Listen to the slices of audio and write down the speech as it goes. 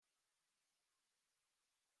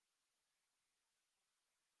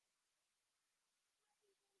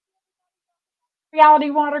Reality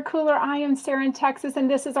Water Cooler. I am Sarah in Texas,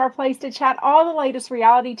 and this is our place to chat all the latest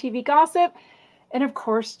reality TV gossip. And of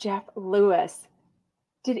course, Jeff Lewis.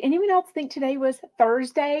 Did anyone else think today was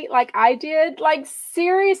Thursday like I did? Like,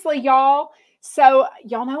 seriously, y'all. So,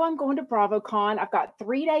 y'all know I'm going to BravoCon. I've got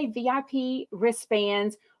 3-day VIP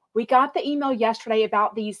wristbands. We got the email yesterday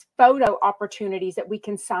about these photo opportunities that we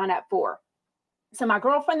can sign up for. So my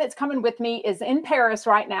girlfriend that's coming with me is in Paris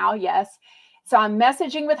right now. Yes. So I'm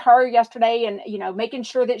messaging with her yesterday and, making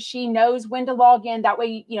sure that she knows when to log in. That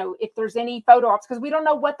way, if there's any photo ops, because we don't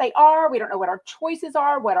know what they are. We don't know what our choices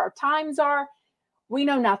are, what our times are. We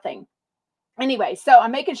know nothing. Anyway, so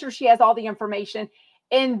I'm making sure she has all the information.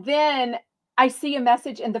 And then I see a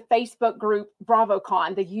message in the Facebook group,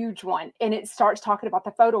 BravoCon, the huge one, and it starts talking about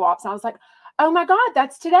the photo ops. And I was like, oh my God,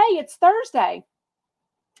 that's today. It's Thursday.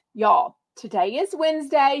 Y'all, today is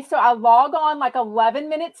Wednesday. So I log on like 11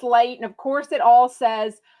 minutes late. And of course, it all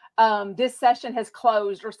says this session has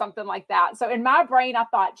closed or something like that. So in my brain, I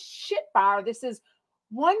thought, shit fire, this is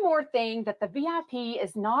one more thing that the VIP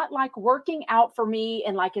is not like working out for me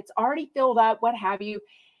and like it's already filled up, what have you.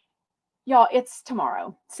 Y'all, it's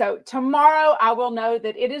tomorrow. So tomorrow I will know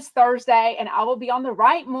that it is Thursday and I will be on the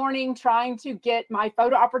right morning trying to get my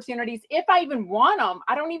photo opportunities if I even want them.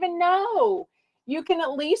 I don't even know. You can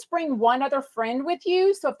at least bring one other friend with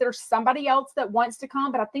you. So if there's somebody else that wants to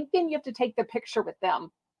come, but I think then you have to take the picture with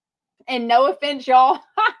them. And no offense, y'all.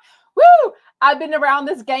 Woo! I've been around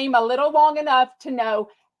this game a little long enough to know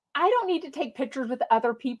I don't need to take pictures with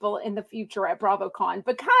other people in the future at BravoCon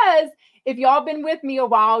because if y'all been with me a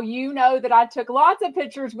while, you know that I took lots of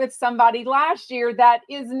pictures with somebody last year that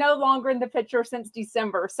is no longer in the picture since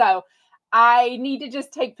December. So I need to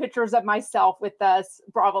just take pictures of myself with us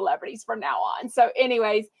Bravo celebrities from now on. So,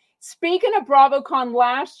 anyways, speaking of BravoCon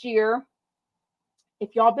last year,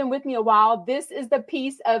 if y'all been with me a while, this is the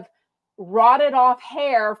piece of rotted off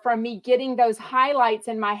hair from me getting those highlights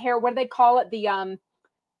in my hair. What do they call it?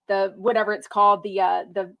 The whatever it's called,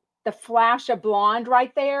 the flash of blonde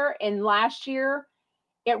right there. And last year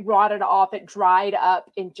it rotted off, it dried up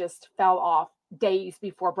and just fell off days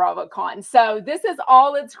before BravoCon. So this is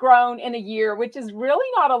all it's grown in a year, which is really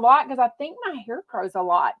not a lot because I think my hair grows a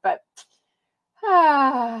lot, but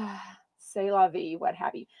say la vie, what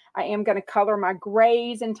have you. I am going to color my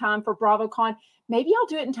grays in time for BravoCon. Maybe I'll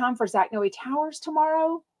do it in time for Zach Noe Towers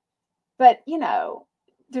tomorrow. But,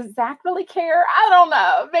 does Zach really care? I don't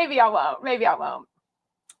know. Maybe I won't. Maybe I won't.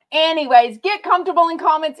 Anyways, get comfortable in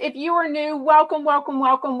comments. If you are new, welcome, welcome,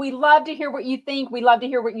 welcome. We love to hear what you think. We love to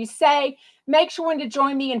hear what you say. Make sure to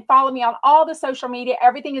join me and follow me on all the social media.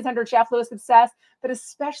 Everything is under Jeff Lewis Obsessed, but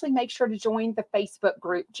especially make sure to join the Facebook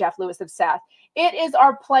group, Jeff Lewis Obsessed. It is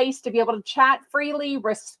our place to be able to chat freely,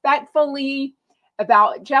 respectfully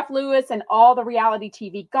about Jeff Lewis and all the reality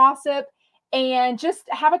TV gossip and just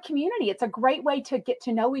have a community. It's a great way to get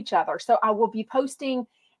to know each other. So I will be posting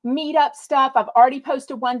meetup stuff. I've already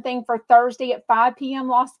posted one thing for Thursday at 5 p.m.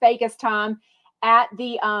 Las Vegas time at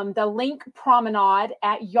the Link Promenade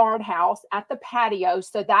at Yard House at the patio.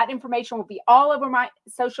 So that information will be all over my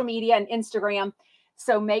social media and Instagram.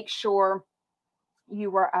 So make sure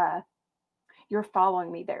you're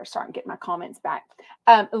following me there. Sorry, I'm getting my comments back.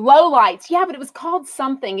 Low lights. Yeah, but it was called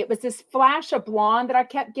something. It was this flash of blonde that I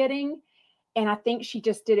kept getting. And I think she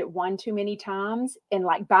just did it one too many times. And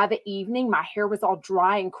like by the evening, my hair was all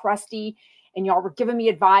dry and crusty. And y'all were giving me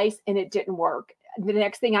advice and it didn't work. The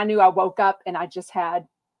next thing I knew, I woke up and I just had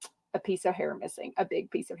a piece of hair missing, a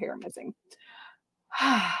big piece of hair missing.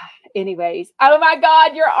 Anyways, oh my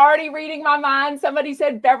God, you're already reading my mind. Somebody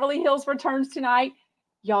said Beverly Hills returns tonight.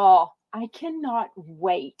 Y'all, I cannot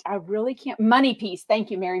wait. I really can't. Money Piece.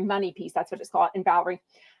 Thank you, Mary. Money Piece. That's what it's called. And Valerie.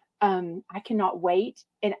 I cannot wait.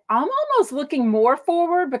 And I'm almost looking more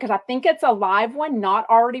forward because I think it's a live one, not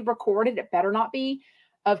already recorded. It better not be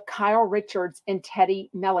of Kyle Richards and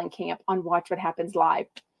Teddi Mellencamp on Watch What Happens Live.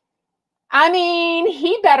 I mean,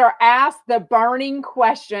 he better ask the burning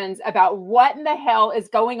questions about what in the hell is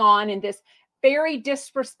going on in this very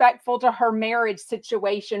disrespectful to her marriage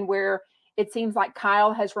situation where it seems like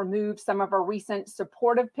Kyle has removed some of her recent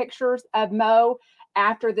supportive pictures of Mo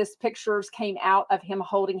after this pictures came out of him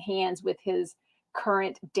holding hands with his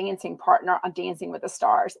current dancing partner on Dancing with the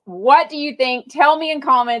Stars. What do you think? Tell me in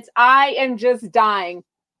comments. I am just dying.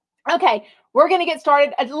 Okay, we're going to get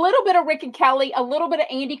started. A little bit of Rick and Kelly, a little bit of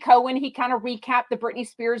Andy Cohen. He kind of recapped the Britney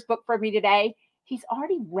Spears book for me today. He's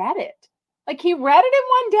already read it. Like he read it in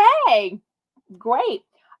one day. Great.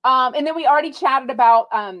 And then we already chatted about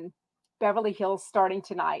Beverly Hills starting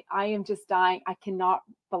tonight. I am just dying. I cannot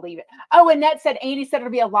believe it. Oh, Annette said, Andy said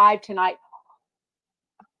it'll be alive tonight.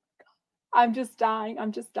 I'm just dying.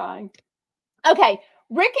 I'm just dying. Okay,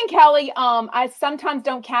 Rick and Kelly, I sometimes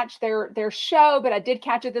don't catch their show, but I did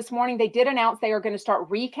catch it this morning. They did announce they are going to start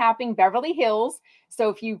recapping Beverly Hills. So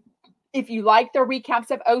if you like their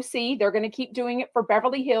recaps of OC, they're going to keep doing it for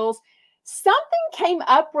Beverly Hills. Something came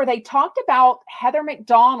up where they talked about Heather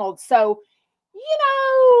McDonald. So,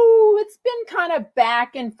 it's been kind of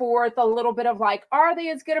back and forth, a little bit of like, are they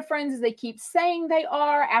as good of friends as they keep saying they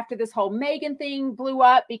are after this whole Megan thing blew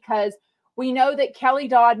up? Because we know that Kelly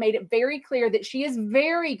Dodd made it very clear that she is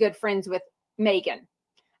very good friends with Megan.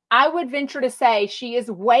 I would venture to say she is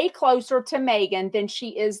way closer to Megan than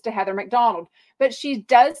she is to Heather McDonald, but she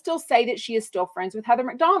does still say that she is still friends with Heather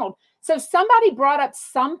McDonald. So somebody brought up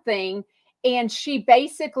something, and she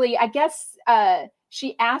basically, I guess,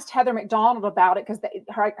 she asked Heather McDonald about it because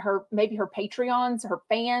maybe her Patreons, her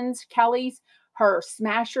fans, Kelly's, her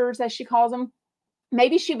smashers as she calls them.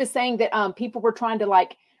 Maybe she was saying that people were trying to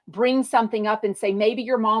like bring something up and say maybe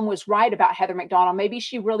your mom was right about Heather McDonald. Maybe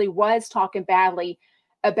she really was talking badly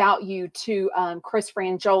about you to Chris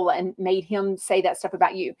Frangiola and made him say that stuff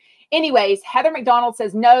about you. Anyways, Heather McDonald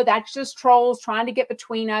says, no, that's just trolls trying to get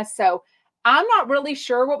between us. So I'm not really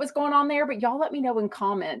sure what was going on there, but y'all let me know in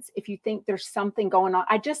comments if you think there's something going on.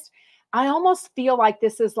 I almost feel like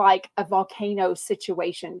this is like a volcano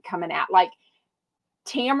situation coming out. Like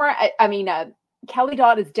Tamara, Kelly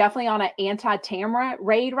Dodd is definitely on an anti-Tamara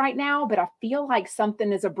raid right now, but I feel like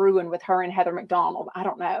something is a brewing with her and Heather McDonald. I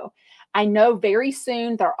don't know. I know very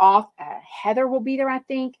soon they're off. Heather will be there, I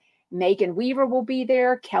think. Megan Weaver will be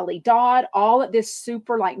there. Kelly Dodd, all at this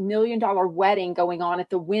super like $1 million wedding going on at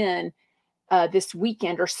the Wynn this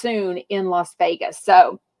weekend or soon in Las Vegas.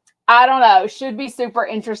 So I don't know. Should be super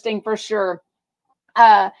interesting for sure.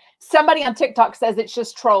 Somebody on TikTok says it's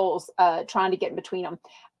just trolls trying to get in between them.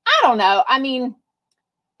 I don't know. I mean,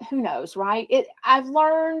 who knows, right? I've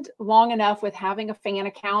learned long enough with having a fan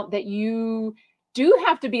account that you do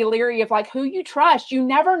have to be leery of like who you trust. You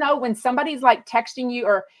never know when somebody's like texting you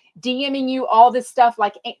or DMing you all this stuff.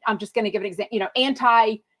 Like I'm just going to give an example,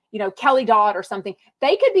 Kelly Dodd or something.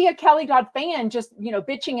 They could be a Kelly Dodd fan, just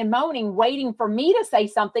bitching and moaning, waiting for me to say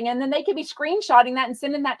something, and then they could be screenshotting that and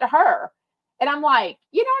sending that to her. And I'm like,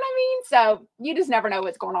 you know what I mean? So you just never know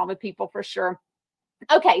what's going on with people for sure.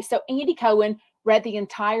 Okay, so Andy Cohen read the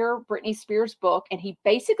entire Britney Spears book, and he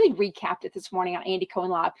basically recapped it this morning on Andy Cohen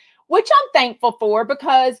Live, which I'm thankful for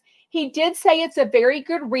because he did say it's a very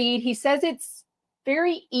good read. He says it's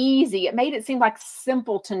very easy. It made it seem like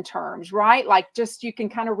simpleton terms, right? Like just you can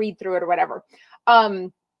kind of read through it or whatever.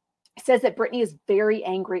 Says that Britney is very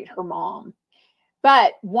angry at her mom.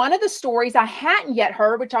 But one of the stories I hadn't yet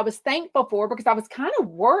heard, which I was thankful for because I was kind of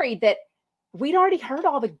worried that we'd already heard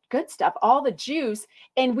all the good stuff, all the juice.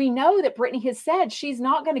 And we know that Britney has said she's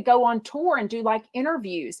not going to go on tour and do like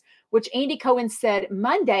interviews, which Andy Cohen said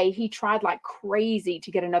Monday he tried like crazy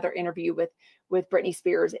to get another interview with Britney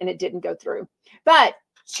Spears and it didn't go through. But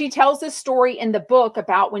she tells this story in the book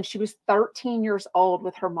about when she was 13 years old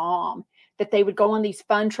with her mom, that they would go on these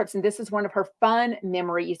fun trips. And this is one of her fun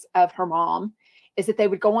memories of her mom is that they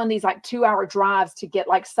would go on these like 2-hour drives to get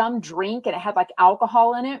like some drink and it had like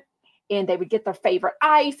alcohol in it. And they would get their favorite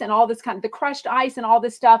ice and all this kind of the crushed ice and all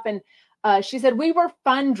this stuff. And she said, we were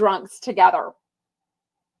fun drunks together.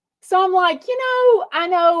 So I'm like, I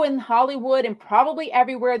know in Hollywood and probably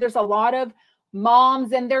everywhere, there's a lot of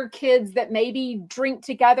moms and their kids that maybe drink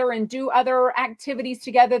together and do other activities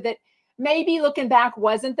together that maybe looking back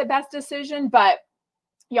wasn't the best decision. But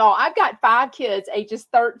y'all, I've got 5 kids ages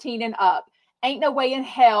 13 and up. Ain't no way in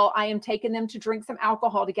hell I am taking them to drink some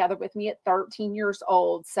alcohol together with me at 13 years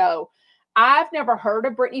old. So I've never heard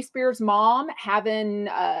of Britney Spears' mom having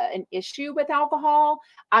an issue with alcohol.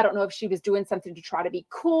 I don't know if she was doing something to try to be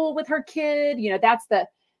cool with her kid. That's the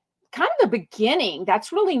kind of the beginning.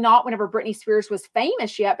 That's really not whenever Britney Spears was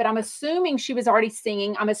famous yet, but I'm assuming she was already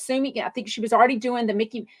singing. I think she was already doing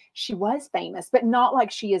she was famous, but not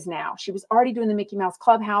like she is now. She was already doing the Mickey Mouse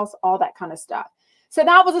Clubhouse, all that kind of stuff. So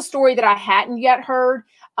that was a story that I hadn't yet heard.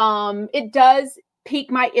 It does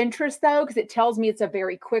pique my interest though, because it tells me it's a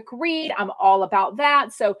very quick read. I'm all about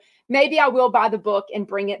that. So maybe I will buy the book and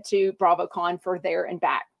bring it to BravoCon for there and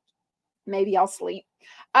back. Maybe I'll sleep.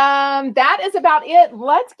 That is about it.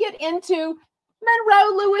 Let's get into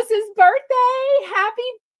Monroe Lewis's birthday.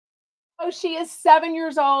 She is 7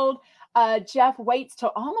 years old. Jeff waits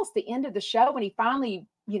till almost the end of the show when he finally,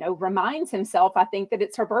 reminds himself, I think, that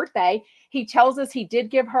it's her birthday. He tells us he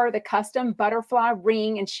did give her the custom butterfly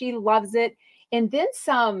ring and she loves it. And then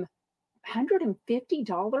some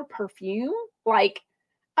 $150 perfume. Like,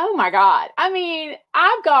 oh my God. I mean,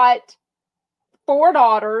 I've got 4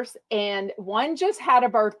 daughters and one just had a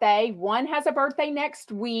birthday. One has a birthday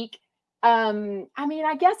next week. I mean,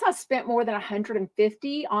 I guess I spent more than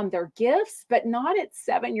 150 on their gifts, but not at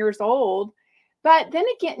 7 years old. But then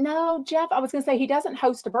again, no, Jeff, I was going to say he doesn't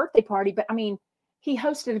host a birthday party, but I mean, he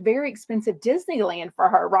hosted a very expensive Disneyland for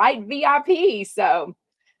her, right? VIP. So,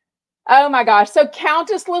 oh my gosh. So,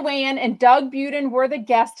 Countess Luann and Doug Buden were the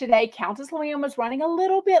guests today. Countess Luann was running a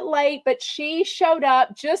little bit late, but she showed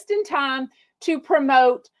up just in time to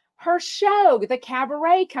promote her show, the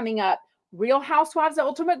cabaret coming up. Real Housewives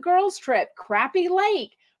Ultimate Girls Trip, Crappy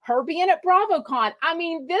Lake, her being at BravoCon. I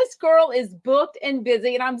mean, this girl is booked and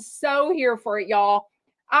busy, and I'm so here for it, y'all.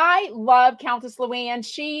 I love Countess Luann.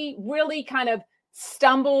 She really kind of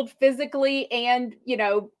stumbled physically and,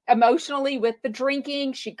 emotionally with the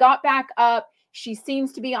drinking. She got back up. She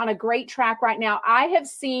seems to be on a great track right now. I have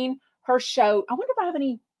seen her show. I wonder if I have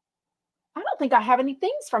any. I don't think I have any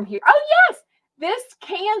things from here. Oh, yes. This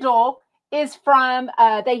candle is from,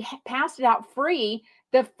 they passed it out free.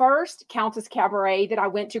 The first Countess Cabaret that I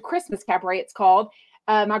went to, Christmas Cabaret, it's called.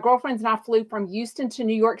 My girlfriends and I flew from Houston to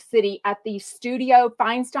New York City at the studio,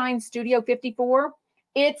 Feinstein Studio 54.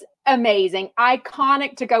 It's amazing,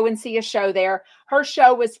 iconic to go and see a show there. Her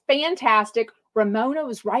show was fantastic. Ramona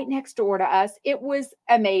was right next door to us. It was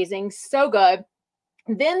amazing, so good.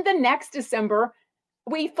 Then the next December,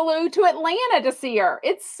 we flew to Atlanta to see her.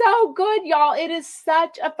 It's so good, y'all. It is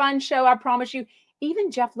such a fun show, I promise you.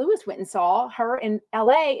 Even Jeff Lewis went and saw her in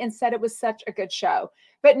LA and said it was such a good show.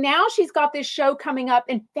 But now she's got this show coming up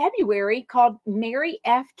in February called Mary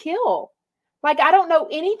F. Kill. Like, I don't know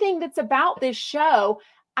anything that's about this show.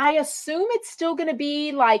 I assume it's still going to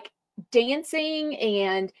be like dancing,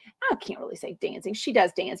 and I can't really say dancing. She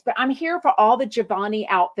does dance, but I'm here for all the Giovanni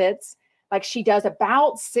outfits. Like, she does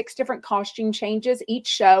about 6 different costume changes each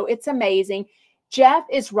show. It's amazing. Jeff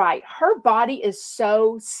is right. Her body is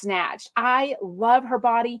so snatched. I love her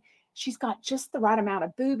body. She's got just the right amount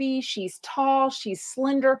of boobies. She's tall. She's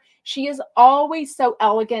slender. She is always so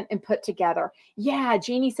elegant and put together. Yeah,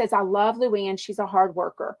 Jeannie says, I love Luann. She's a hard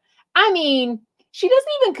worker. I mean, she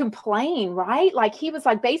doesn't even complain, right? Like, he was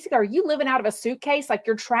like, basically, are you living out of a suitcase? Like,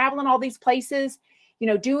 you're traveling all these places,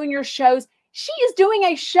 doing your shows. She is doing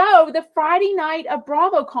a show the Friday night of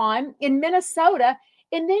BravoCon in Minnesota,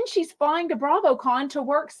 and then she's flying to BravoCon to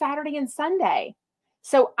work Saturday and Sunday.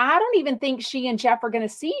 So I don't even think she and Jeff are going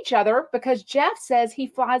to see each other, because Jeff says he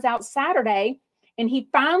flies out Saturday, and he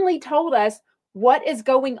finally told us what is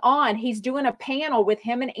going on. He's doing a panel with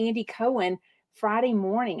him and Andy Cohen Friday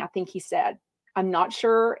morning, I think he said. I'm not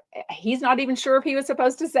sure. He's not even sure if he was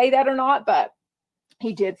supposed to say that or not, but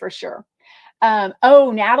he did for sure.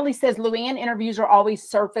 Natalie says Luann interviews are always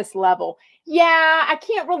surface level. Yeah, I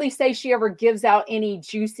can't really say she ever gives out any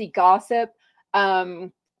juicy gossip.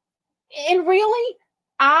 And really,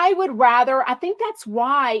 I think that's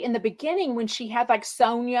why in the beginning, when she had like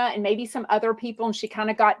Sonia and maybe some other people, and she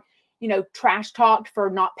kind of got, trash talked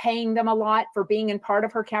for not paying them a lot for being in part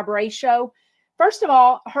of her cabaret show. First of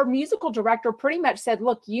all, her musical director pretty much said,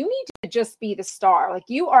 look, you need to just be the star. Like,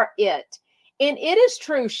 you are it. And it is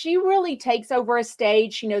true. She really takes over a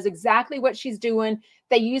stage. She knows exactly what she's doing.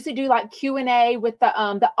 They usually do like Q&A with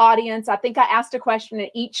the audience. I think I asked a question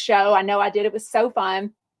at each show. I know I did. It was so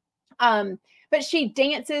fun. But she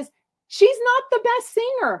dances. She's not the best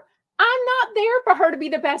singer. I'm not there for her to be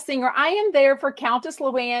the best singer. I am there for Countess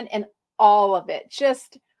Luann and all of it.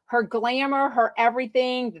 Just her glamour, her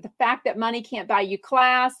everything, the fact that money can't buy you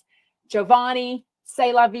class, Giovanni,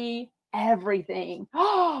 C'est la vie, everything.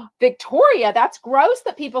 Oh, Victoria, that's gross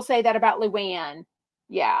that people say that about Luann.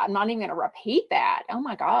 Yeah, I'm not even going to repeat that. Oh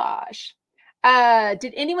my gosh.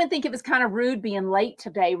 Did anyone think it was kind of rude being late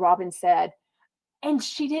today? Robin said. And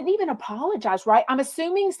she didn't even apologize, right? I'm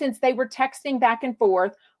assuming since they were texting back and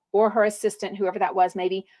forth, or her assistant, whoever that was,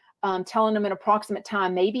 maybe telling them an approximate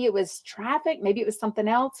time. Maybe it was traffic, maybe it was something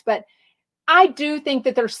else. But I do think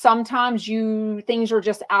that there's sometimes things are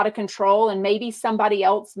just out of control, and maybe somebody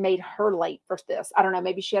else made her late for this. I don't know.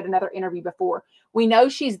 Maybe she had another interview before. We know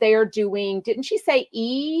she's there doing, didn't she say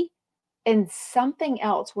E and something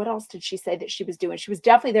else? What else did she say that she was doing? She was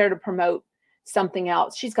definitely there to promote something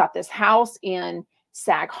else. She's got this house in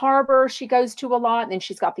Sag Harbor she goes to a lot. And then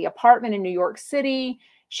she's got the apartment in New York City.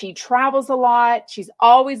 She travels a lot. She's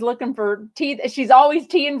always looking for tea. She's always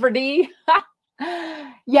teeing for D.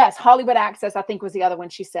 Yes, Hollywood Access, I think, was the other one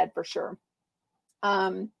she said for sure.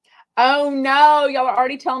 Oh no, y'all are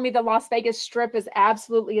already telling me the Las Vegas Strip is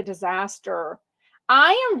absolutely a disaster.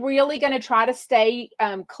 I am really going to try to stay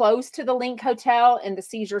close to the Link Hotel and the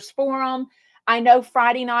Caesars Forum. I know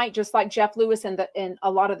Friday night, just like Jeff Lewis and a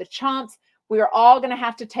lot of the chumps, we are all going to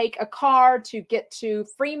have to take a car to get to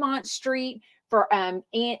Fremont Street for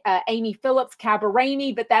Amy Phillips, Cabaret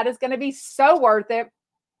Me, but that is going to be so worth it.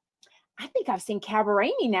 I think I've seen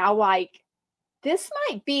Cabaret Me now. Like, this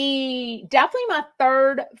might be definitely my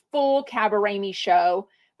third full Cabaret Me show,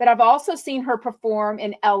 but I've also seen her perform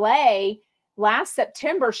in LA last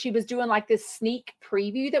September. She was doing like this sneak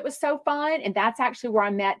preview that was so fun. And that's actually where I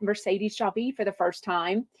met Mercedes Javi for the first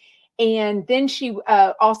time. And then she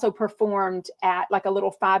also performed at like a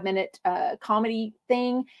little 5-minute comedy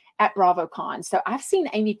thing at BravoCon. So I've seen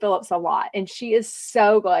Amy Phillips a lot, and she is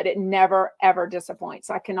so good. It never, ever disappoints.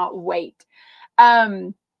 I cannot wait.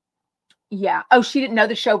 Yeah. Oh, she didn't know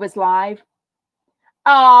the show was live.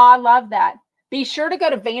 Oh, I love that. Be sure to go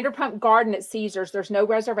to Vanderpump Garden at Caesars. There's no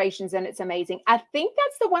reservations, and it's amazing. I think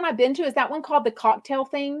that's the one I've been to. Is that one called the cocktail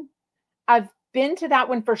thing? I've been to that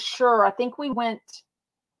one for sure. I think we went.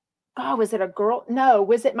 Oh, was it a girl? No,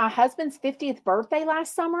 was it my husband's 50th birthday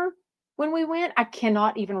last summer when we went? I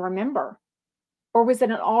cannot even remember. Or was it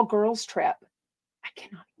an all girls trip? I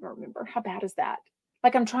cannot even remember. How bad is that?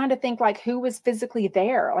 Like, I'm trying to think like who was physically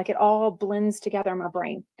there. Like, it all blends together in my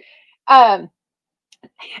brain.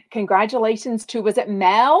 Congratulations to, was it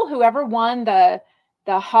Mel, whoever won the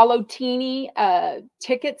Holotini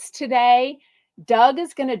tickets today? Doug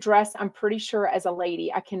is going to dress, I'm pretty sure, as a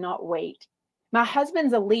lady. I cannot wait. My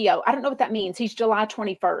husband's a Leo. I don't know what that means. He's July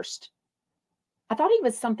 21st. I thought he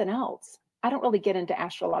was something else. I don't really get into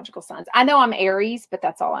astrological signs. I know I'm Aries, but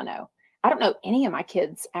that's all I know. I don't know any of my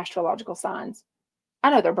kids' astrological signs. I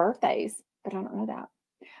know their birthdays, but I don't know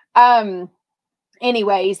that.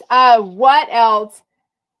 Anyways, what else?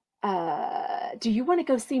 Do you want to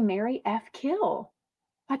go see Mary F. Kill?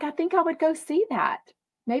 Like, I think I would go see that.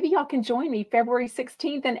 Maybe y'all can join me February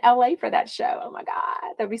 16th in LA for that show. Oh my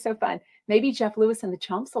God, that'd be so fun. Maybe Jeff Lewis and the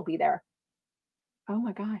Chumps will be there. Oh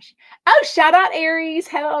my gosh. Oh, shout out Aries.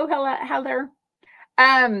 Hello, Heather.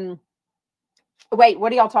 Wait,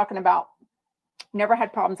 what are y'all talking about? Never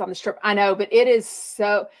had problems on the Strip. I know, but it is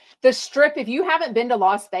so, the Strip, if you haven't been to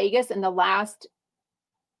Las Vegas in the last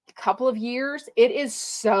couple of years, it is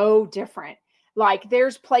so different. Like,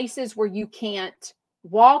 there's places where you can't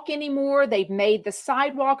walk anymore. They've made the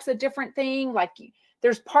sidewalks a different thing. Like,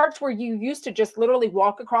 there's parts where you used to just literally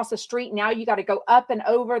walk across the street. Now you got to go up and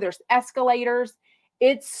over. There's escalators.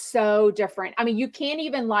 It's so different. I mean, you can't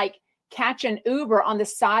even like catch an Uber on the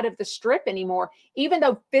side of the Strip anymore, even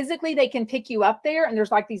though physically they can pick you up there. And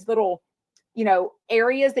there's like these little,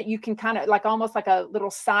 areas that you can kind of like, almost like a little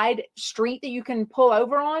side street that you can pull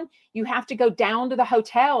over on. You have to go down to the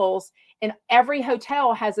hotels, and every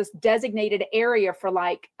hotel has this designated area for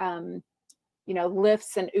like,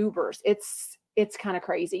 Lyfts and Ubers. It's kind of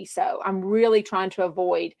crazy. So I'm really trying to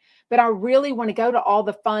avoid, but I really want to go to all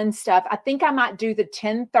the fun stuff. I think I might do the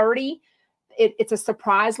 10:30. It's a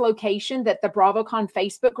surprise location that the BravoCon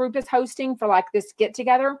Facebook group is hosting for like this get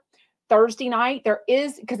together Thursday night. There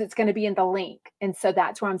is, because it's going to be in the link. And so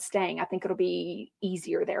that's where I'm staying. I think it'll be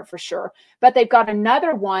easier there for sure. But they've got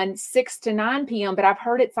another one 6 to 9 p.m. But I've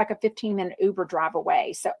heard it's like a 15-minute Uber drive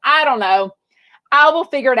away. So I don't know. I will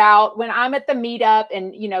figure it out when I'm at the meetup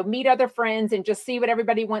and, meet other friends and just see what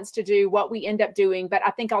everybody wants to do, what we end up doing. But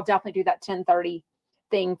I think I'll definitely do that 10:30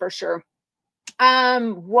 thing for sure.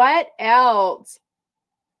 What else?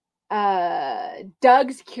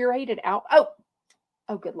 Doug's curated out.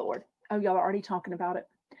 Oh, good Lord. Oh, y'all are already talking about it.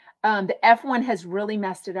 The F1 has really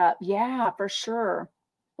messed it up. Yeah, for sure.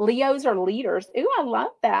 Leos are leaders. Ooh, I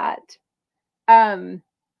love that.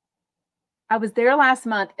 I was there last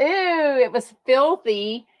month. Ooh, it was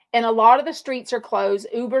filthy. And a lot of the streets are closed.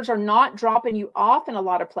 Ubers are not dropping you off in a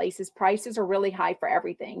lot of places. Prices are really high for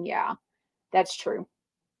everything. Yeah, that's true.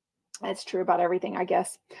 That's true about everything, I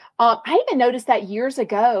guess. I even noticed that years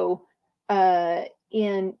ago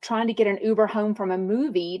in trying to get an Uber home from a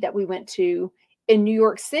movie that we went to in New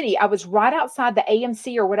York City. I was right outside the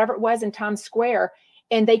AMC or whatever it was in Times Square.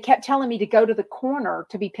 And they kept telling me to go to the corner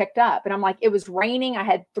to be picked up. And I'm like, it was raining. I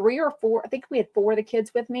had 3 or 4, I think we had 4 of the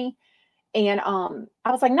kids with me. And I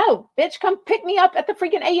was like, no, bitch, come pick me up at the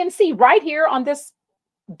freaking AMC right here on this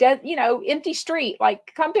empty street.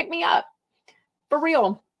 Like, come pick me up. For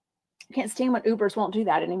real. Can't stand when Ubers won't do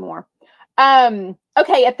that anymore.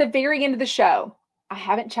 Okay, at the very end of the show, I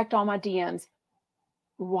haven't checked all my DMs.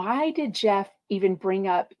 Why did Jeff even bring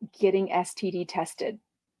up getting STD tested?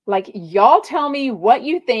 Like, y'all tell me what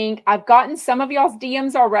you think. I've gotten some of y'all's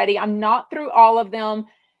DMs already. I'm not through all of them.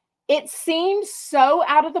 It seems so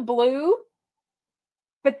out of the blue.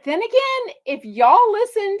 But then again, if y'all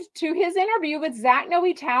listened to his interview with Zach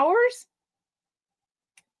Noe Towers,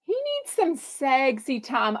 he needs some sexy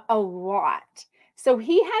time a lot. So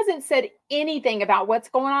he hasn't said anything about what's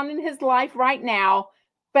going on in his life right now.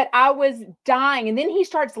 but I was dying. And then he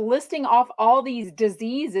starts listing off all these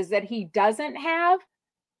diseases that he doesn't have.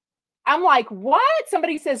 I'm like, what?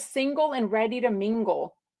 Somebody says single and ready to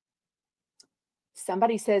mingle.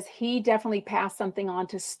 Somebody says he definitely passed something on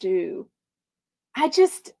to Stu. They've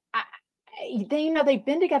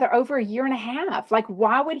been together over a year and a half. Like,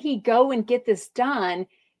 why would he go and get this done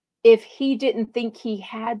if he didn't think he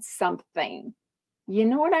had something? You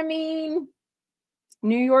know what I mean?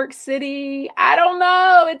 New York City. I don't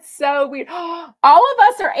know. It's so weird. All of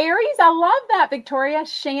us are Aries. I love that, Victoria.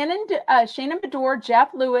 Shannon Bedore, Jeff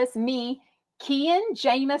Lewis, me, Kian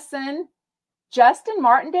Jameson, Justin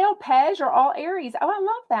Martindale, Pej are all Aries. Oh, I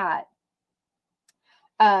love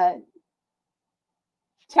that.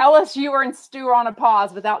 Tell us you were in Stu on a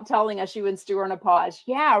pause without telling us you and Stu were on a pause.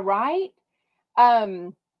 Yeah, right.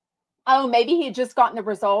 Oh, maybe he had just gotten the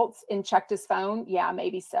results and checked his phone. Yeah,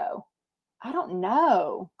 maybe so. I don't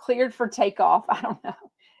know. Cleared for takeoff. I don't know.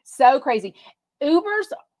 So crazy. Ubers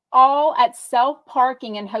all at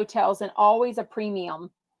self-parking in hotels and always a premium.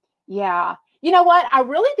 Yeah. You know what? I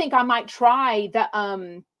really think I might try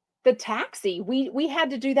the taxi. We had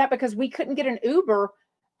to do that because we couldn't get an Uber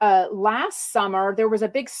last summer. There was a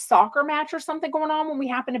big soccer match or something going on when we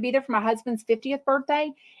happened to be there for my husband's 50th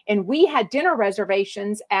birthday, and we had dinner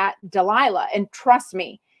reservations at Delilah. And trust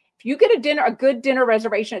me, if you get a good dinner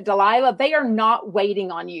reservation at Delilah, they are not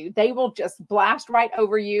waiting on you. They will just blast right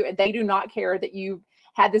over you, and they do not care that you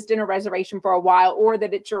had this dinner reservation for a while or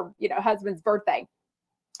that it's your husband's birthday.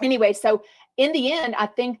 Anyway, so in the end, I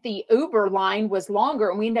think the Uber line was longer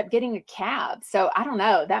and we ended up getting a cab. So I don't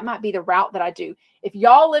know. That might be the route that I do. If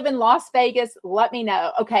y'all live in Las Vegas, let me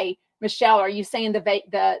know. Okay, Michelle, are you saying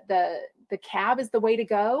the cab is the way to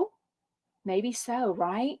go? Maybe so,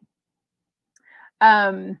 right?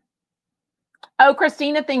 Oh,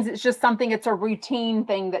 Christina thinks it's just something, it's a routine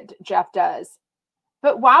thing that Jeff does.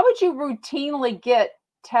 But why would you routinely get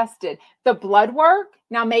tested? The blood work?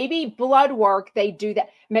 Now, maybe blood work, they do that.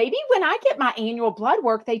 Maybe when I get my annual blood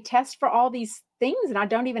work, they test for all these things and I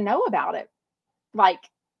don't even know about it. Like,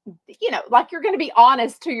 like you're going to be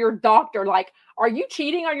honest to your doctor. Like, are you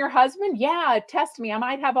cheating on your husband? Yeah, test me. I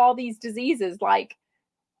might have all these diseases. Like,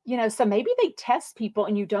 so maybe they test people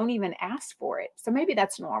and you don't even ask for it. So maybe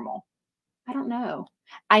that's normal. I don't know.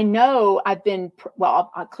 I know I've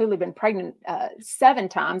clearly been pregnant 7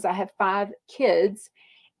 times. I have 5 kids,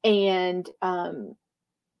 and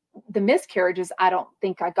the miscarriages, I don't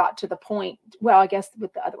think I got to the point. Well, I guess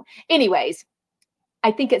with the other one. Anyways,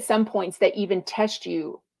 I think at some points they even test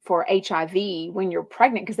you for HIV when you're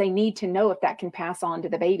pregnant because they need to know if that can pass on to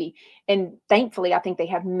the baby. And thankfully, I think they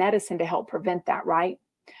have medicine to help prevent that, right?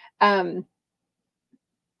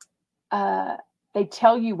 They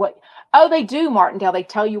tell you what, they do, Martindale. They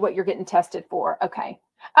tell you what you're getting tested for. Okay.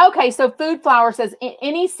 So Food Flower says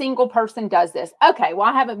any single person does this. Okay. Well,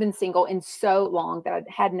 I haven't been single in so long that I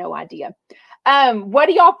had no idea. What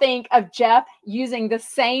do y'all think of Jeff using the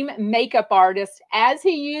same makeup artist as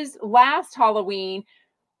he used last Halloween?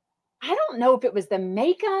 I don't know if it was the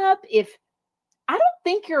makeup, I don't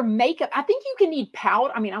think your makeup, I think you can need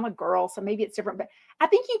powder. I mean, I'm a girl, so maybe it's different, but I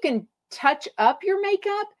think you can touch up your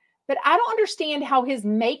makeup. But I don't understand how his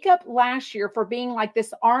makeup last year, for being like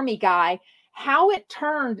this army guy, how it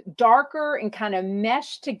turned darker and kind of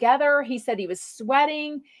meshed together. He said he was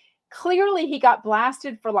sweating. Clearly, he got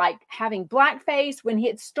blasted for like having blackface when he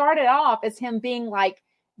had started off as him being like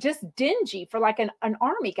just dingy for like an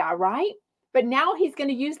army guy, right? But now he's going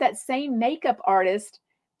to use that same makeup artist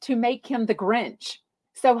to make him the Grinch.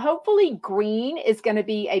 So hopefully green is going to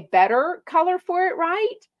be a better color for it, right?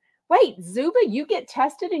 Wait, Zuba, you get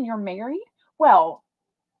tested and you're married? Well,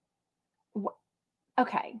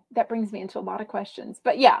 okay, that brings me into a lot of questions.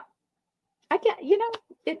 But yeah, I get,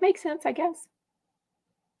 it makes sense, I guess.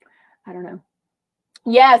 I don't know.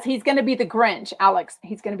 Yes, he's going to be the Grinch, Alex.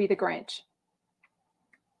 He's going to be the Grinch.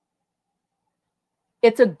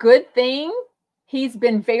 It's a good thing he's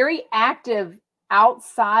been very active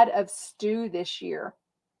outside of Stu this year.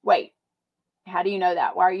 Wait, how do you know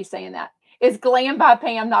that? Why are you saying that? Is Glam by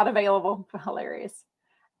Pam not available? Hilarious.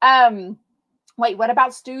 Wait, what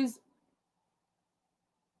about Stu's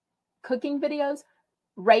cooking videos?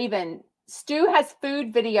 Raven, Stu has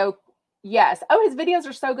food video. Yes. Oh, his videos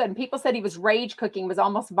are so good. And people said he was rage cooking, was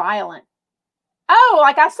almost violent. Oh,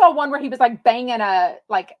 like I saw one where he was like banging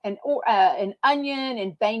an onion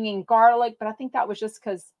and banging garlic, but I think that was just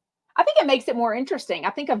because I think it makes it more interesting. I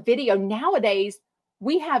think a video nowadays,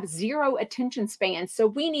 we have 0 attention span. So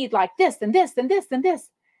we need like this and this and this and this.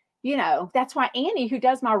 That's why Annie, who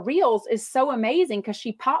does my reels, is so amazing because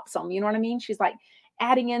she pops them. You know what I mean? She's like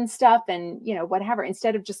adding in stuff and, whatever,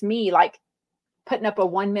 instead of just me like putting up a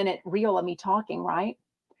 1-minute reel of me talking, right?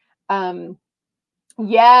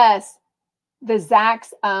 Yes, the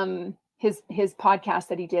Zach's his podcast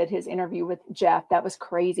that he did, his interview with Jeff, that was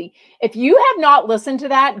crazy. If you have not listened to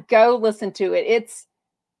that, go listen to it. It's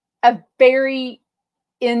a very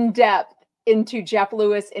in-depth into Jeff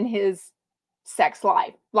Lewis and his sex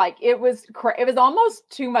life. Like it was almost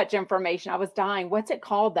too much information. I was dying. What's it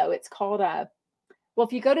called though? It's called well,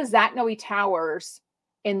 if you go to Zach Noe Towers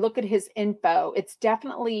and look at his info, it's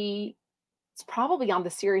probably on the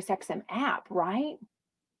SiriusXM app, right?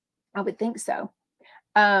 I would think so.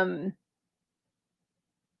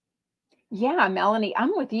 Yeah, Melanie,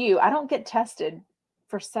 I'm with you. I don't get tested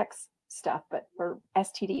for sex stuff, but for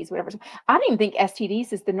STDs, whatever. I don't even think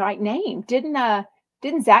STDs is the right name. Didn't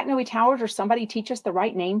Zach Noe Towers or somebody teach us the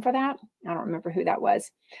right name for that? I don't remember who that was.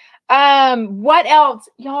 What else?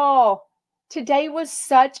 Y'all, today was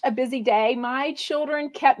such a busy day. My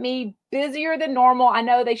children kept me busier than normal. I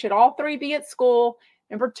know they should all three be at school.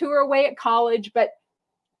 Number two are away at college, but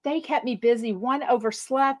they kept me busy. One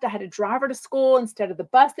overslept. I had to drive her to school instead of the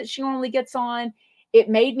bus that she normally gets on. It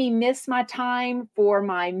made me miss my time for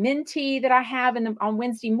my mentee that I have on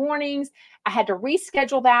Wednesday mornings. I had to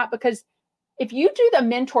reschedule that because if you do the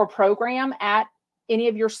mentor program at any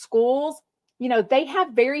of your schools, they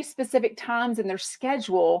have very specific times in their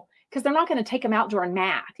schedule because they're not going to take them out during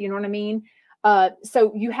math. You know what I mean?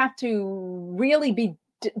 So you have to really be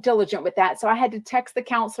diligent with that. So I had to text the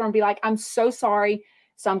counselor and be like, I'm so sorry.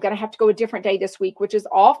 So I'm going to have to go a different day this week, which is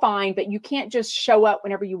all fine, but you can't just show up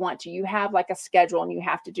whenever you want to. You have like a schedule and you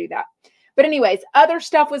have to do that. But anyways, other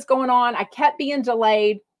stuff was going on. I kept being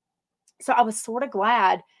delayed. So I was sort of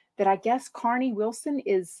glad that I guess Carney Wilson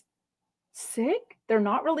is sick. They're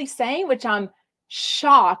not really saying, which I'm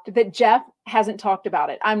shocked that Jeff hasn't talked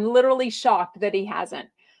about it. I'm literally shocked that he hasn't.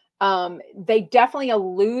 They definitely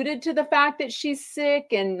alluded to the fact that she's sick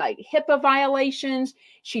and like HIPAA violations.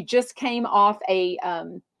 She just came off a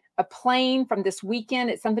plane from this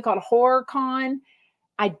weekend. It's something called HorrorCon.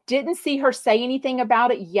 I didn't see her say anything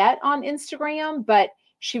about it yet on Instagram, but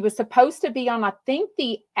she was supposed to be on, I think,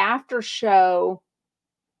 the after show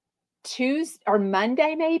Tuesday or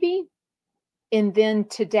Monday, maybe. And then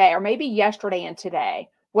today, or maybe yesterday and today,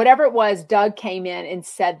 whatever it was, Doug came in and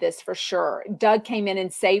said this for sure. Doug came in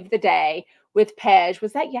and saved the day with Pej.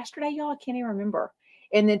 Was that yesterday, y'all? I can't even remember.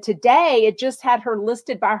 And then today, it just had her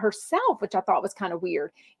listed by herself, which I thought was kind of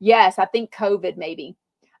weird. Yes, I think COVID maybe.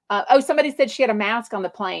 Somebody said she had a mask on the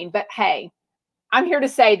plane. But hey, I'm here to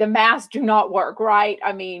say the masks do not work, right?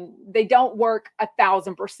 I mean, they don't work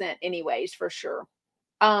 1,000% anyways, for sure.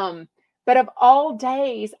 But of all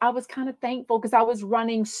days, I was kind of thankful because I was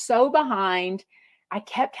running so behind. I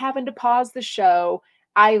kept having to pause the show.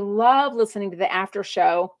 I love listening to the after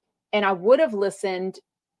show, and I would have listened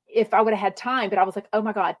if I would have had time, but I was like, oh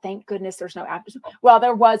my God, thank goodness there's no after show. Well,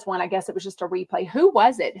 there was one. I guess it was just a replay. Who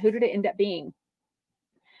was it? Who did it end up being?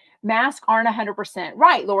 Masks aren't 100%.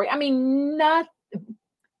 Right, Lori. I mean,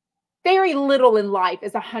 very little in life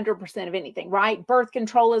is 100% of anything, right? Birth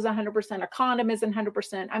control is 100%. A condom is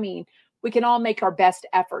 100%. I mean, we can all make our best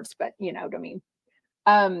efforts, but you know what I mean?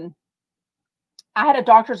 I had a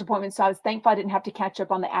doctor's appointment, so I was thankful I didn't have to catch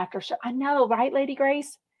up on the after show. I know, right, Lady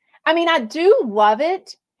Grace? I mean, I do love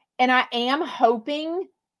it. And I am hoping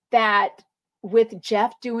that with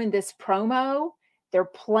Jeff doing this promo, they're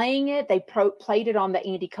playing it. They played it on the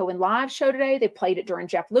Andy Cohen live show today. They played it during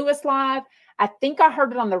Jeff Lewis live. I think I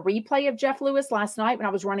heard it on the replay of Jeff Lewis last night when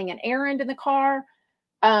I was running an errand in the car.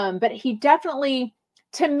 But he definitely,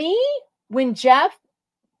 to me, when Jeff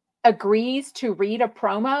agrees to read a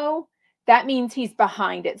promo, that means he's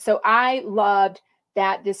behind it. So I loved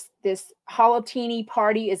that this Holotini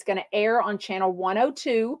party is going to air on channel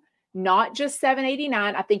 102, not just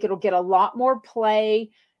 789. I think it'll get a lot more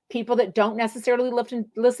play. People that don't necessarily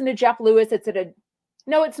listen to Jeff Lewis, it's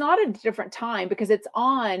not a different time because it's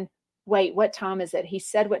on. Wait, what time is it? He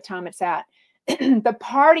said what time it's at. The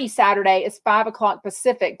party Saturday is 5:00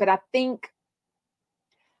 Pacific, but I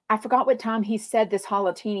forgot what time he said this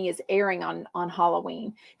Holotini is airing on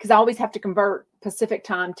Halloween, because I always have to convert Pacific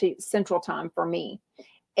time to Central time for me.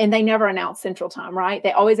 And they never announce Central time, right?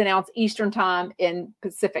 They always announce Eastern time and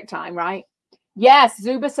Pacific time, right? Yes,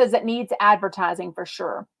 Zuba says it needs advertising for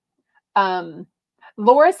sure.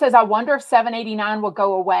 Laura says, I wonder if 789 will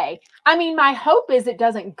go away. I mean, my hope is it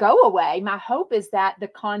doesn't go away. My hope is that the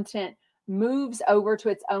content moves over to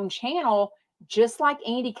its own channel, just like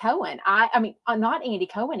Andy Cohen. I mean, not Andy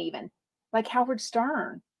Cohen even, like Howard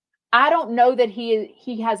Stern. I don't know that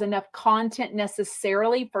he has enough content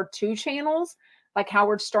necessarily for two channels like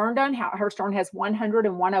Howard Stern done. Howard Stern has 100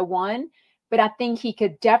 and 101. but I think he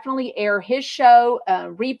could definitely air his show,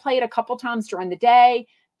 replay it a couple times during the day,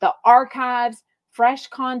 the archives, fresh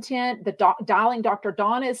content. The Dialing Dr.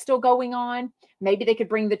 Donna is still going on. Maybe they could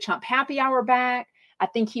bring the Chump Happy Hour back. I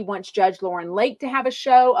think he wants Judge Lauren Lake to have a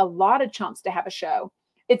show, a lot of chumps to have a show.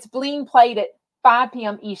 It's being played at 5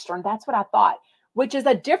 p.m. Eastern. That's what I thought, which is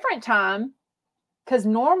a different time because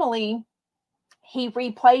normally he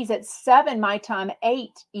replays at 7 my time, 8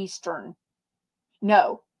 Eastern.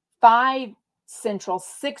 No, 5 Central,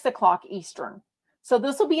 6 o'clock Eastern. So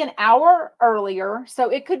this will be an hour earlier. So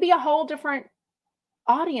it could be a whole different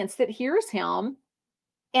audience that hears him.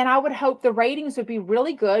 And I would hope the ratings would be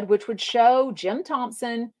really good, which would show Jim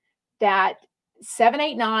Thompson that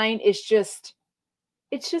 789 is just,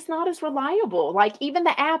 it's just not as reliable. Like even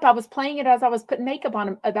the app, I was playing it as I was putting makeup on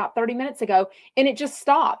him about 30 minutes ago, and it just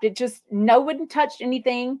stopped. It just, no one touched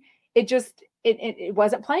anything. It just, it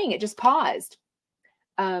wasn't playing. It just paused.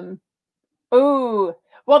 Oh,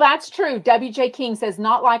 well, that's true. WJ King says,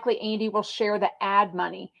 not likely Andy will share the ad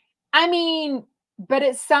money. I mean, but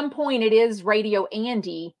at some point it is Radio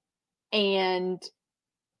Andy, and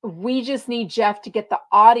we just need Jeff to get the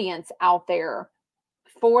audience out there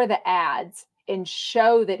for the ads and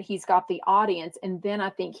show that he's got the audience. And then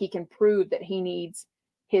I think he can prove that he needs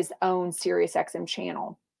his own SiriusXM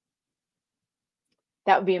channel.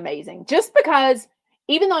 That would be amazing. Just because,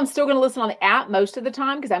 even though I'm still going to listen on the app most of the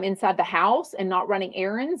time because I'm inside the house and not running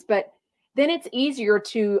errands, but then it's easier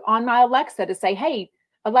to, on my Alexa, to say, hey,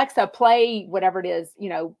 Alexa, play whatever it is,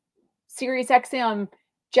 SiriusXM,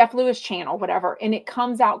 Jeff Lewis channel, whatever. And it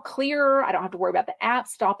comes out clearer. I don't have to worry about the app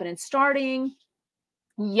stopping and starting.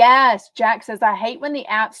 Yes, Jack says, I hate when the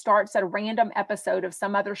app starts a random episode of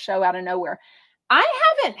some other show out of nowhere. I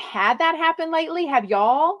haven't had that happen lately. Have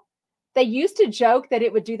y'all? They used to joke that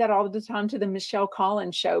it would do that all the time to the Michelle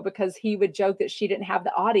Collins show because he would joke that she didn't have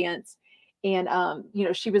the audience. And,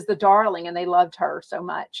 she was the darling and they loved her so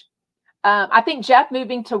much. I think Jeff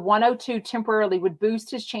moving to 102 temporarily would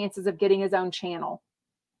boost his chances of getting his own channel.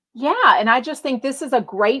 Yeah, and I just think this is a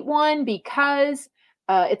great one because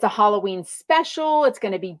it's a Halloween special. It's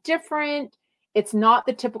going to be different. It's not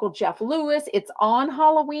the typical Jeff Lewis. It's on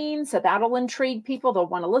Halloween, so that'll intrigue people. They'll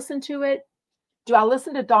want to listen to it. Do I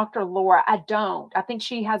listen to Dr. Laura? I don't. I think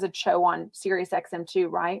she has a show on SiriusXM too,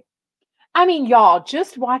 right? I mean, y'all,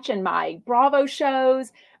 just watching my Bravo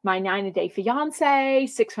shows, my 90 Day Fiance,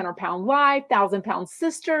 600 Pound Life, 1,000 Pound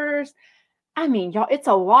Sisters. I mean, y'all, it's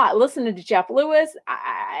a lot. Listening to Jeff Lewis,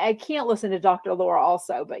 I can't listen to Dr. Laura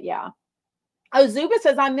also, but yeah. Oh, Zuba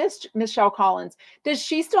says, I missed Michelle Collins. Does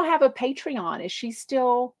she still have a Patreon? Is she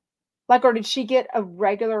still or did she get a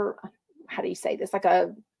regular, how do you say this? Like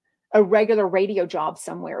a regular radio job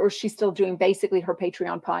somewhere, or is she still doing basically her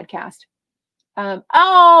Patreon podcast?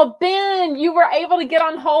 Oh, Ben, you were able to get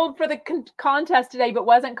on hold for the contest today, but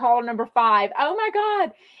wasn't caller number 5. Oh my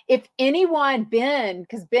God. If anyone, Ben,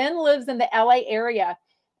 because Ben lives in the LA area,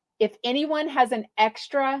 if anyone has an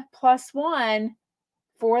extra +1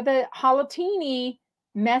 for the Holatini,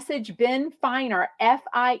 message Ben Finer,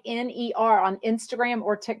 Finer, on Instagram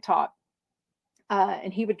or TikTok.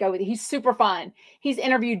 And he would go with it. He's super fun. He's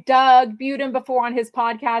interviewed Doug Budin before on his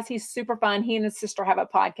podcast. He's super fun. He and his sister have a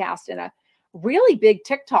podcast and a really big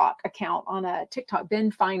TikTok account on a TikTok,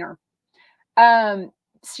 Ben Finer.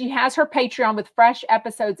 She has her Patreon with fresh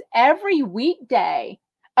episodes every weekday.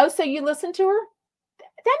 Oh, so you listen to her?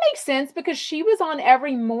 That makes sense because she was on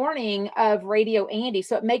every morning of Radio Andy.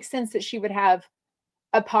 So it makes sense that she would have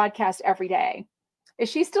a podcast every day. Is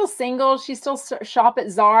she still single? She still shop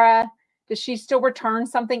at Zara? Does she still return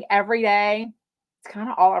something every day? It's kind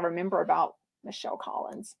of all I remember about Michelle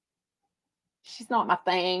Collins. She's not my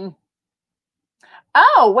thing.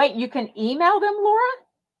 Oh, wait, you can email them, Laura?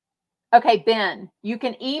 Okay, Ben, you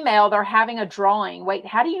can email. They're having a drawing. Wait,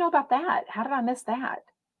 how do you know about that? How did I miss that?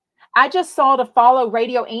 I just saw to follow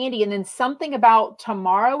Radio Andy and then something about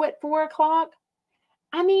tomorrow at 4 o'clock.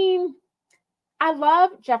 I mean, I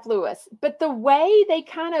love Jeff Lewis, but the way they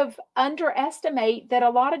kind of underestimate that a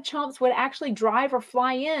lot of chumps would actually drive or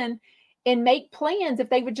fly in and make plans if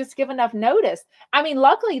they would just give enough notice. I mean,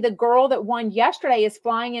 luckily the girl that won yesterday is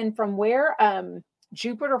flying in from where?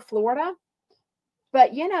 Jupiter, Florida.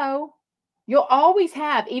 But you'll always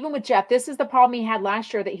have, even with Jeff, this is the problem he had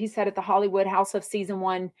last year that he said at the Hollywood House of Season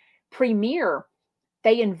 1 premiere.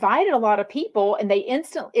 They invited a lot of people and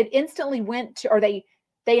it instantly went to, or they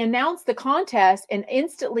announced the contest and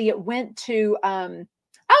instantly it went to,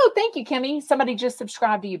 oh, thank you, Kimmy. Somebody just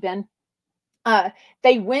subscribed to you, Ben.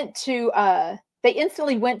 They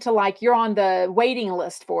instantly went to like, you're on the waiting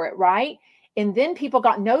list for it, right? And then people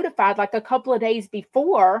got notified like a couple of days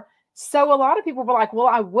before. So a lot of people were like, well,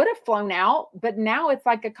 I would have flown out, but now it's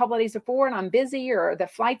like a couple of days before and I'm busy or the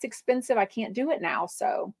flight's expensive. I can't do it now.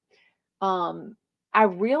 So um, I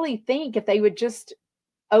really think if they would just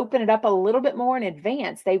open it up a little bit more in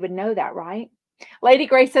advance, they would know that, right? Lady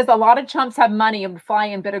Grace says a lot of chumps have money and fly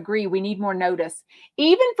in, but agree we need more notice.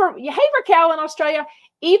 Even for, hey, Raquel in Australia,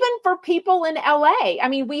 even for people in LA. I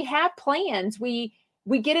mean, we have plans.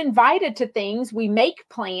 We get invited to things, we make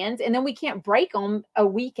plans, and then we can't break them a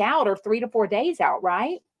week out or 3 to 4 days out,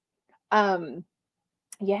 right? Um,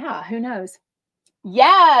 yeah, who knows?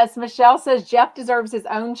 Yes, Michelle says Jeff deserves his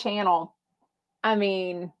own channel. I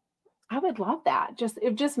mean, I would love that. It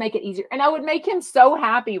would just make it easier. And I would make him so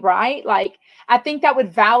happy, right? Like, I think that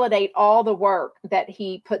would validate all the work that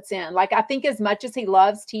he puts in. Like, I think as much as he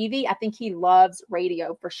loves TV, I think he loves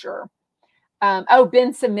radio for sure. Oh,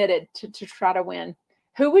 Ben submitted to try to win.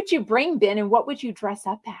 Who would you bring, Ben, and what would you dress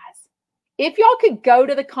up as? If y'all could go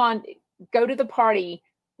to the party,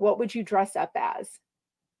 what would you dress up as?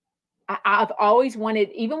 I've always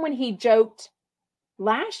wanted, even when he joked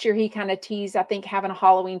last year, he kind of teased, I think, having a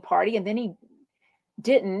Halloween party, and then he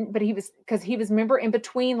didn't, but because he was, remember, in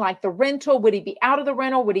between like the rental. Would he be out of the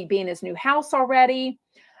rental? Would he be in his new house already?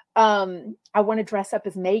 I want to dress up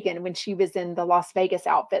as Megan when she was in the Las Vegas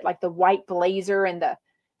outfit, like the white blazer and the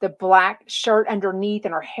black shirt underneath,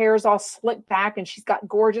 and her hair's all slicked back and she's got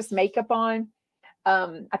gorgeous makeup on.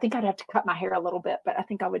 I think I'd have to cut my hair a little bit, but I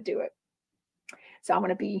think I would do it. So I'm going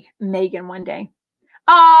to be Megan one day.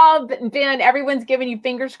 Oh, Ben, everyone's giving you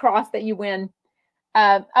fingers crossed that you win.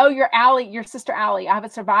 Oh, your sister Allie. I have a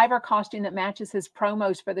Survivor costume that matches his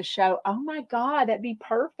promos for the show. Oh my God, that'd be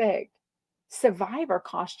perfect. Survivor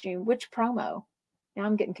costume. Which promo? Now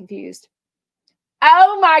I'm getting confused.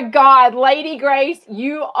 Oh my God, Lady Grace,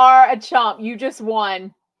 you are a chump. You just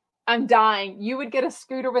won. I'm dying. You would get a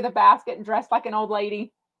scooter with a basket and dress like an old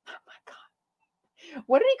lady. Oh my God.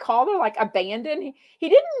 What did he call her? Like abandoned? He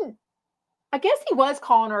didn't, I guess he was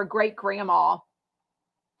calling her a great grandma.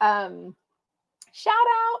 Shout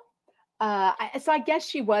out. So I guess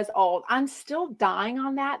she was old. I'm still dying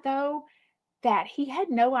on that though, that he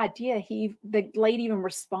had no idea the lady even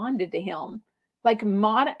responded to him. Like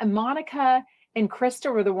Monica and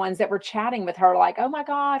Krista were the ones that were chatting with her, like, oh my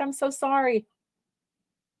God, I'm so sorry.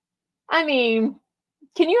 I mean,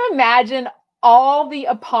 can you imagine all the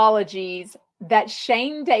apologies that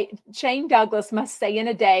Shane Douglas must say in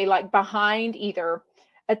a day, like behind either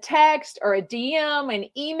a text or a DM, an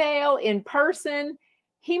email, in person?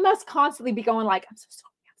 He must constantly be going like, I'm so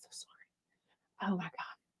sorry. I'm so sorry. Oh my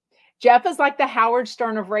God. Jeff is like the Howard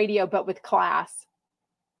Stern of radio, but with class.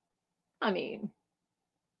 I mean,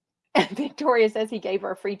 Victoria says he gave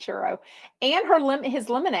her a free churro and his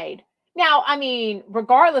lemonade. Now, I mean,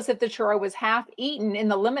 regardless if the churro was half eaten and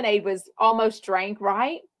the lemonade was almost drank,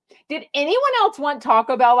 right? Did anyone else want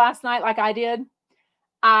Taco Bell last night like I did?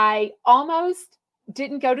 I almost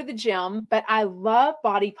didn't go to the gym, but I love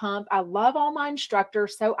Body Pump. I love all my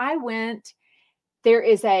instructors. So I went. There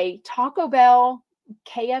is a Taco Bell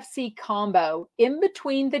KFC combo in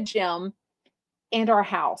between the gym and our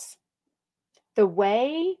house. The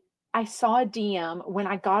way I saw a DM when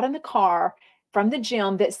I got in the car from the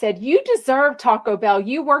gym that said, you deserve Taco Bell.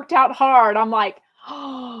 You worked out hard. I'm like,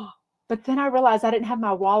 oh, but then I realized I didn't have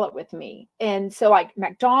my wallet with me. And so like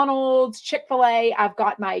McDonald's, Chick-fil-A, I've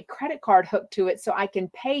got my credit card hooked to it so I can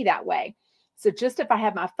pay that way. So just if I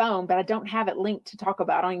have my phone, but I don't have it linked to Taco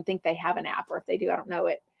Bell, I don't even think they have an app, or if they do, I don't know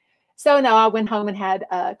it. So no, I went home and had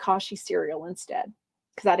Kashi cereal instead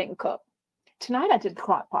because I didn't cook. Tonight I did the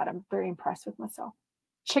crock pot. I'm very impressed with myself.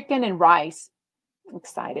 Chicken and rice.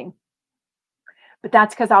 Exciting. But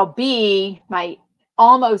that's because I'll be my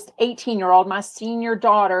almost 18-year-old. My senior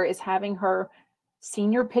daughter is having her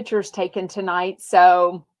senior pictures taken tonight.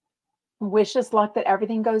 So wish us luck that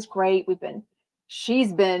everything goes great.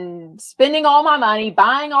 She's been spending all my money,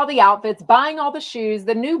 buying all the outfits, buying all the shoes,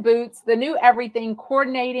 the new boots, the new everything,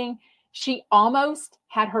 coordinating. She almost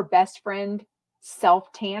had her best friend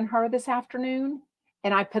self-tan her this afternoon,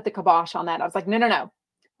 and I put the kibosh on that. I was like, no.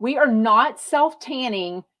 We are not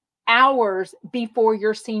self-tanning hours before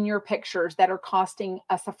your senior pictures that are costing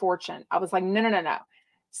us a fortune. I was like, no.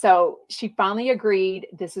 So she finally agreed.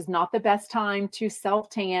 This is not the best time to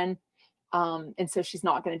self-tan. And so she's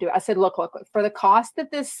not going to do it. I said, look, for the cost that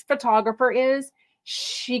this photographer is,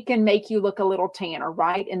 she can make you look a little tanner,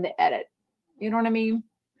 right? In the edit. You know what I mean?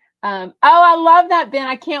 Oh, I love that, Ben.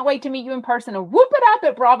 I can't wait to meet you in person and whoop it up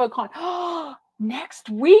at BravoCon. Oh, next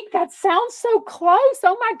week. That sounds so close.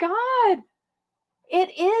 Oh my God.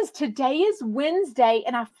 It is. Today is Wednesday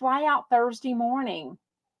and I fly out Thursday morning.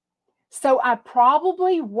 So I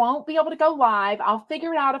probably won't be able to go live. I'll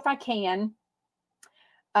figure it out if I can.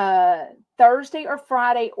 Thursday or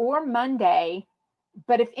Friday or Monday.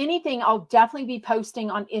 But if anything, I'll definitely be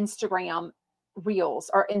posting on Instagram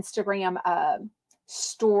Reels or Instagram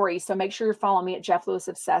stories. So make sure you're following me at Jeff Lewis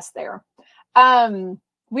Obsessed there.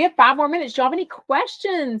 We have 5 more minutes. Do you have any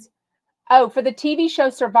questions? Oh, for the TV show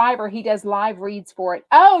Survivor, he does live reads for it.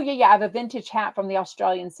 Oh, yeah. I have a vintage hat from the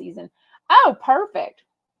Australian season. Oh, perfect.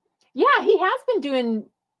 Yeah, he has been doing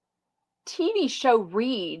TV show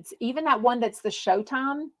reads, even that one that's the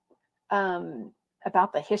Showtime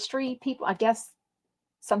about the history people. I guess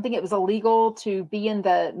something it was illegal to be in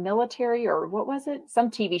the military, or what was it? Some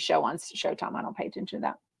TV show on Showtime. I don't pay attention to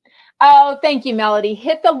that. Oh, thank you, Melody.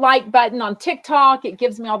 Hit the like button on TikTok. It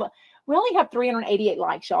gives me all the, we only have 388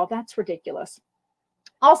 likes, y'all. That's ridiculous.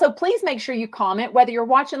 Also, please make sure you comment, whether you're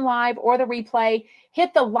watching live or the replay.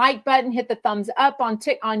 Hit the like button, hit the thumbs up on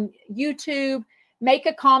YouTube. Make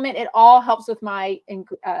a comment. It all helps with my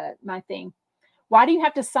thing. Why do you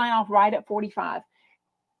have to sign off right at 45?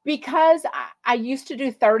 Because I used to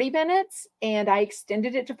do 30 minutes and I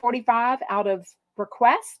extended it to 45 out of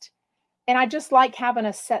request. And I just like having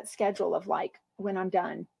a set schedule of like when I'm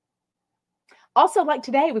done. Also, like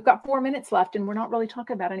today, we've got 4 minutes left and we're not really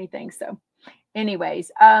talking about anything. So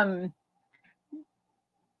anyways,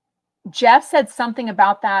 Jeff said something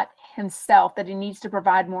about that himself, that he needs to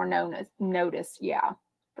provide more notice. Yeah,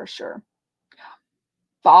 for sure.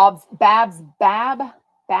 Babs Bab.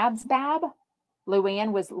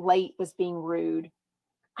 Luann was late, was being rude.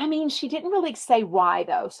 I mean, she didn't really say why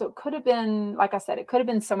though. So it could have been, like I said, it could have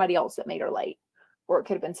been somebody else that made her late, or it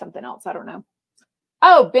could have been something else. I don't know.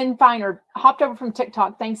 Oh, Ben Finer hopped over from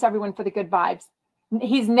TikTok. Thanks everyone for the good vibes.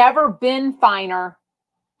 He's never been Finer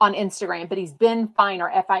on Instagram, but he's Ben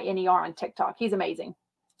Finer, Finer on TikTok. He's amazing.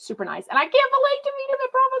 Super nice. And I can't wait to meet him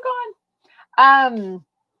at BravoCon.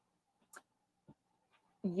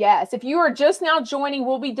 Yes, if you are just now joining,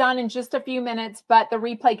 we'll be done in just a few minutes, but the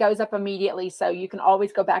replay goes up immediately. So you can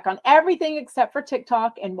always go back on everything except for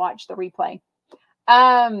TikTok and watch the replay.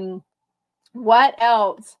 What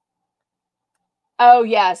else? Oh,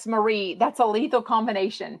 yes, Marie, that's a lethal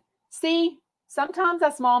combination. See, sometimes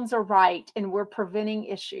us moms are right and we're preventing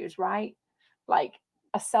issues, right? Like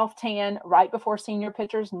a self-tan right before senior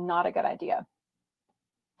pictures, not a good idea.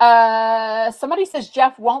 Somebody says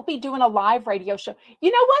Jeff won't be doing a live radio show.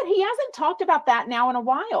 You know what? He hasn't talked about that now in a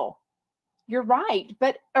while. You're right.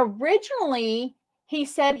 But originally he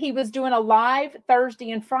said he was doing a live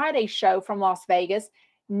Thursday and Friday show from Las Vegas.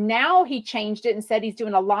 Now he changed it and said he's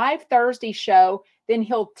doing a live Thursday show. Then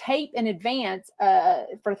he'll tape in advance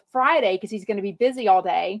for Friday because he's going to be busy all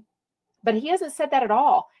day. But he hasn't said that at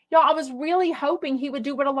all. Y'all, I was really hoping he would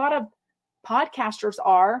do what a lot of podcasters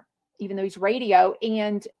are, even though he's radio,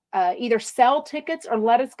 and either sell tickets or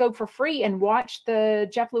let us go for free and watch the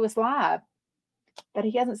Jeff Lewis live. But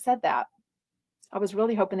he hasn't said that. I was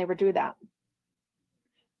really hoping they would do that.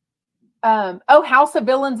 House of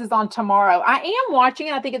Villains is on tomorrow. I am watching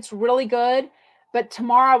it. I think it's really good. But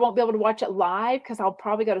tomorrow I won't be able to watch it live because I'll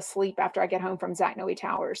probably go to sleep after I get home from Zach Noe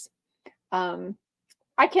Towers.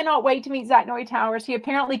 I cannot wait to meet Zach Noe Towers. He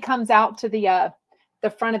apparently comes out to the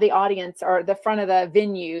front of the audience, or the front of the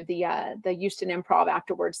venue, the Houston Improv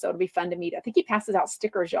afterwards. So it'll be fun to meet. I think he passes out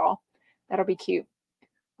stickers, y'all. That'll be cute.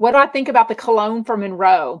 What do I think about the cologne for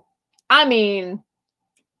Monroe? I mean,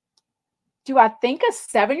 do I think a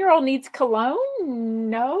 7-year-old needs cologne?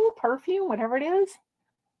 No, perfume, whatever it is.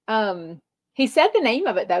 He said the name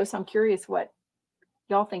of it though, so I'm curious what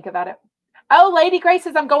y'all think about it. Oh, Lady Grace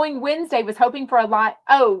says I'm going Wednesday. Was hoping for a live.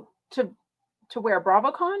 Oh, to where?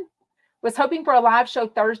 BravoCon? Was hoping for a live show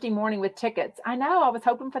Thursday morning with tickets. I know. I was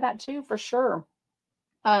hoping for that too, for sure.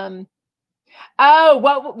 Oh,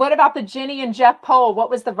 what about the Jenny and Jeff poll? What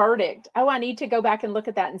was the verdict? Oh, I need to go back and look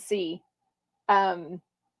at that and see.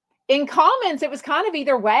 In comments, it was kind of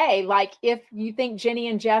either way. Like if you think Jenny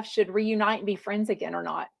and Jeff should reunite and be friends again or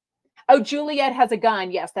not. Oh, Juliet has a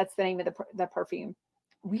gun. Yes, that's the name of the perfume.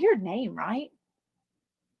 Weird name, right?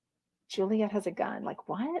 Juliet has a gun. Like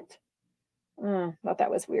what? Thought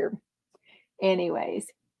that was weird. Anyways,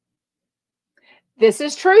 this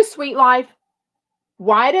is true, Sweet Life.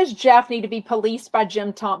 Why does Jeff need to be policed by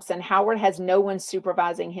Jim Thompson? Howard has no one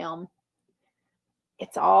supervising him.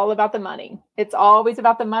 It's all about the money. It's always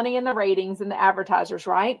about the money and the ratings and the advertisers,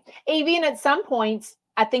 right? Even at some points,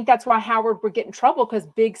 I think that's why Howard would get in trouble, because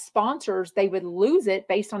big sponsors, they would lose it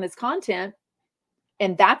based on his content.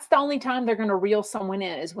 And that's the only time they're going to reel someone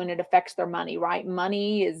in, is when it affects their money, right?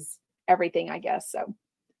 Money is everything, I guess. So,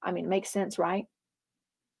 I mean, it makes sense, right?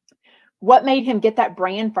 What made him get that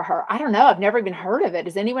brand for her? I don't know. I've never even heard of it.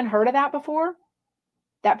 Has anyone heard of that before?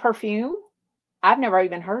 That perfume? I've never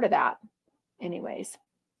even heard of that. Anyways.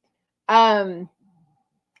 Oh,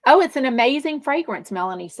 it's an amazing fragrance,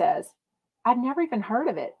 Melanie says. I've never even heard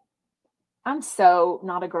of it. I'm so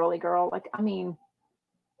not a girly girl. Like, I mean,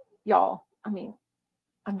 y'all,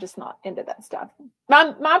 I'm just not into that stuff.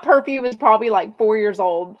 My perfume is probably like 4 years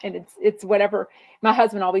old, and it's whatever. My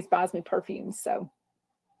husband always buys me perfumes, so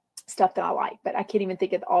stuff that I like, but I can't even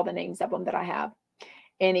think of all the names of them that I have.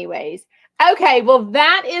 Anyways, okay, well,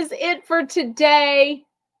 that is it for today.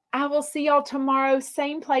 I will see y'all tomorrow,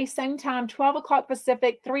 same place, same time, 12 o'clock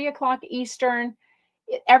Pacific, 3 o'clock Eastern.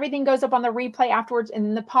 Everything goes up on the replay afterwards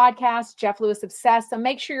in the podcast, Jeff Lewis Obsessed. So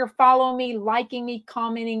make sure you're following me, liking me,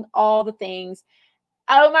 commenting, all the things.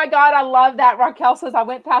 Oh my God, I love that. Raquel says, I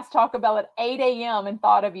went past Taco Bell at 8 a.m. and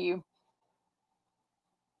thought of you.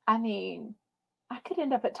 I mean, I could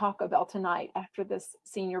end up at Taco Bell tonight after this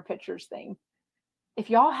senior pictures thing. If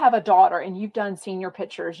y'all have a daughter and you've done senior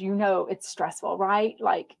pictures, you know it's stressful, right?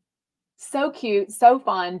 Like, so cute, so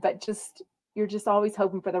fun, but you're just always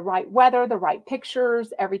hoping for the right weather, the right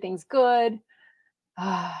pictures, everything's good.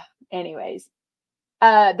 Anyways,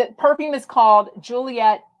 the perfume is called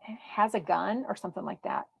Juliet Has a Gun or something like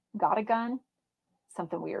that. Got a gun?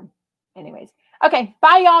 Something weird. Anyways, okay,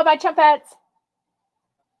 bye y'all. Bye, Chumpets.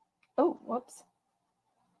 Oh, whoops.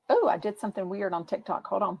 Oh, I did something weird on TikTok.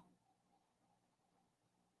 Hold on.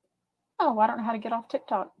 Oh, I don't know how to get off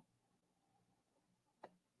TikTok.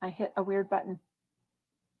 I hit a weird button.